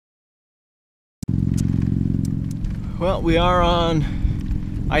Well, we are on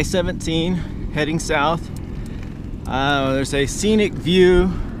I-17 heading south. There's a scenic view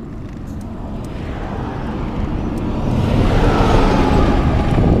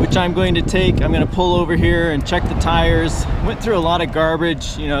which I'm going to take. I'm going to pull over here and check the tires. Went through a lot of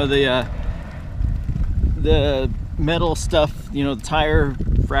garbage, you know, the metal stuff, you know, the tire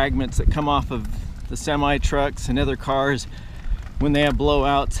fragments that come off of the semi trucks and other cars when they have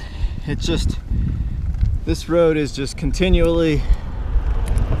blowouts. It's just, this road is just continually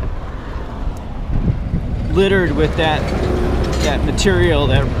littered with that material,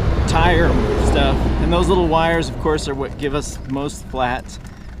 that tire stuff. And those little wires, of course, are what give us most flats,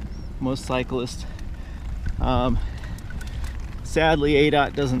 most cyclists. Sadly,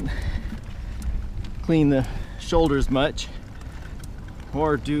 ADOT doesn't clean the shoulders much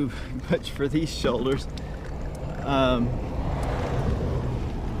or do much for these shoulders.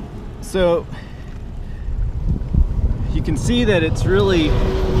 So you can see that it's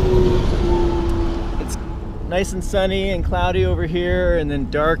nice and sunny and cloudy over here, and then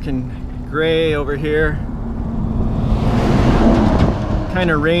dark and gray over here.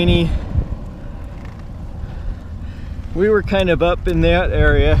 Kind of rainy. We were kind of up in that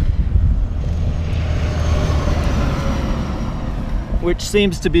area, which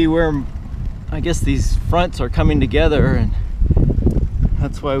seems to be where I guess these fronts are coming together, and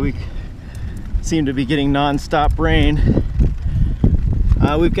that's why we seem to be getting non-stop rain.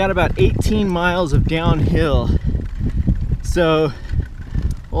 We've got about 18 miles of downhill, so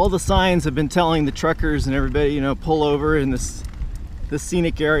all the signs have been telling the truckers and everybody, you know, pull over in this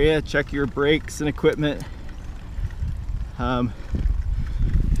scenic area, check your brakes and equipment. But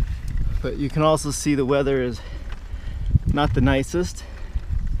you can also see the weather is not the nicest.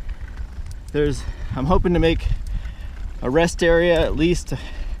 I'm hoping to make a rest area at least,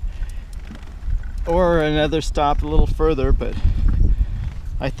 or another stop a little further, but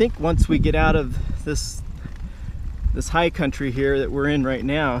I think once we get out of this high country here that we're in right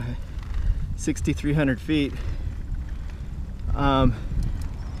now, 6,300 feet,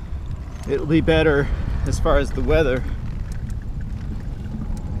 it'll be better as far as the weather.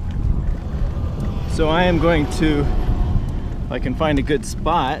 So I am going to, if I can find a good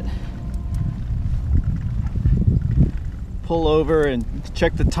spot, pull over and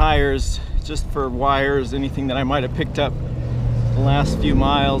check the tires just for wires, anything that I might have picked up the last few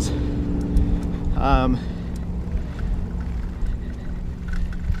miles.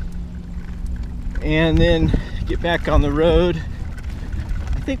 And then get back on the road.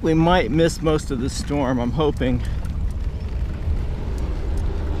 I think we might miss most of the storm, I'm hoping.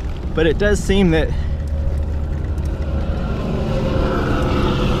 But it does seem that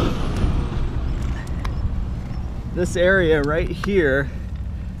this area right here,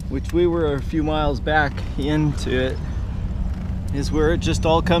 which we were a few miles back into it, is where it just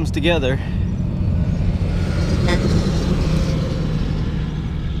all comes together.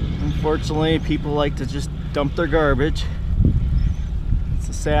 Unfortunately, people like to just dump their garbage. It's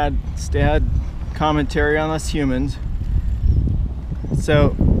a sad commentary on us humans.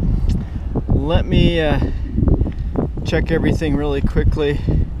 So let me check everything really quickly.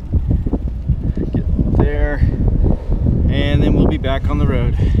 Get there, and then we'll be back on the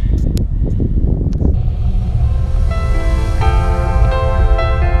road.